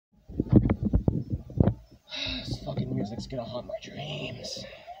This fucking music's gonna haunt my dreams.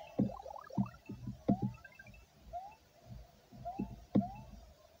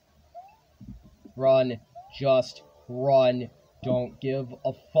 Run. Just run. Don't give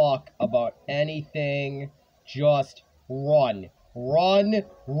a fuck about anything. Just run. Run,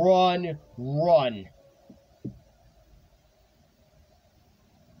 run, run.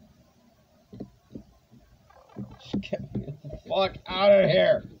 Just get me the fuck out of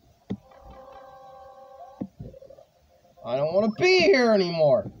here. I don't want to be here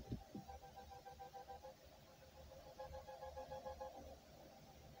anymore.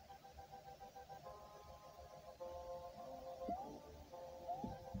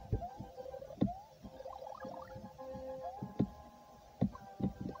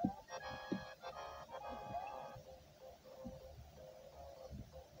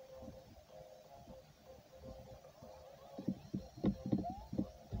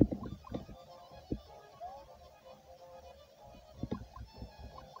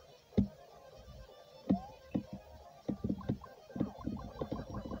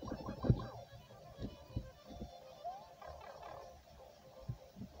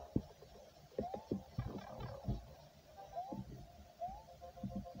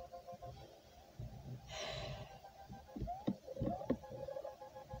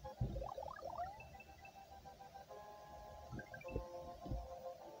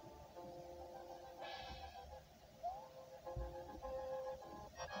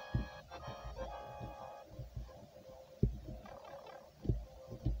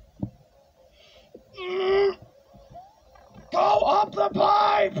 Go up the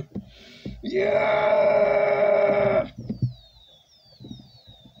pipe! Yeah!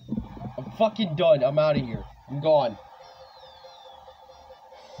 I'm fucking done. I'm out of here. I'm gone.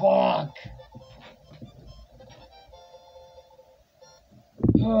 Fuck.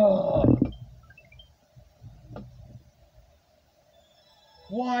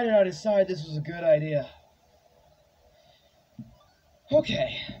 Why did I decide this was a good idea?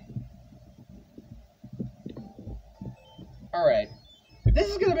 Okay. Alright. If this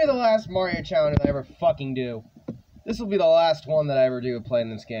is gonna be the last Mario challenge I ever fucking do, this will be the last one that I ever do playing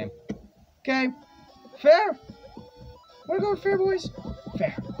this game. Okay? Fair? Wanna go with fair, boys?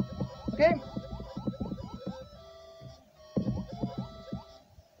 Fair. Okay?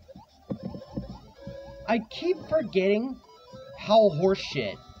 I keep forgetting how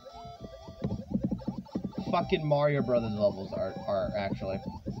horseshit fucking Mario Brothers levels are actually.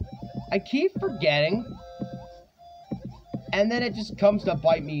 I keep forgetting, and then it just comes to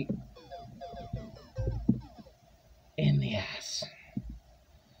bite me in the ass.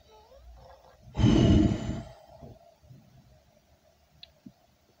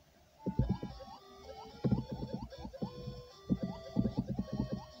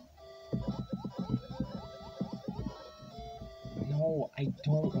 No, I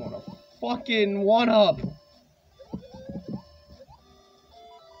don't want to fucking one-up.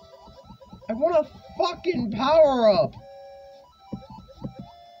 I want a fucking power-up.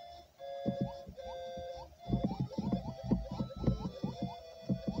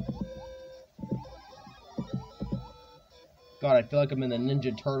 God, I feel like I'm in the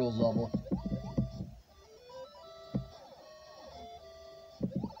Ninja Turtles level.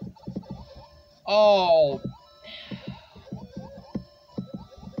 Oh.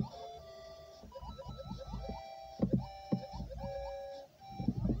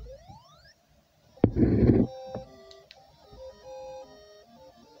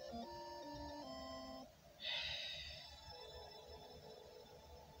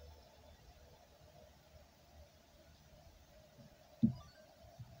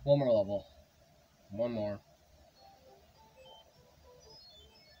 One more level. One more.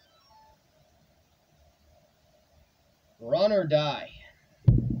 Run or die.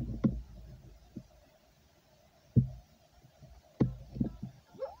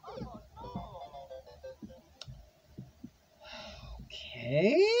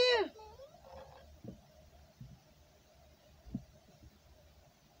 Okay.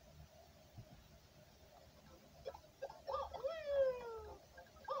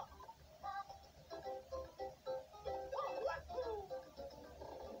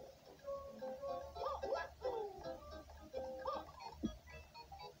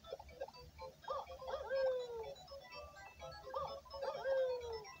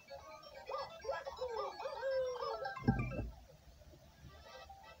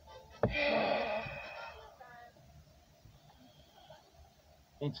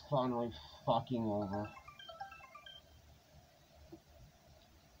 It's finally fucking over.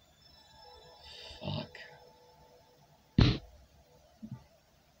 Fuck.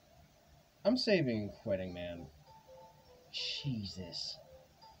 I'm saving and quitting, man. Jesus.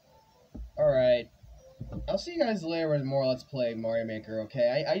 Alright. I'll see you guys later with more Let's Play Mario Maker,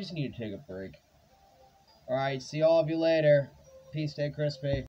 okay? I just need to take a break. Alright, see all of you later. Peace, stay crispy.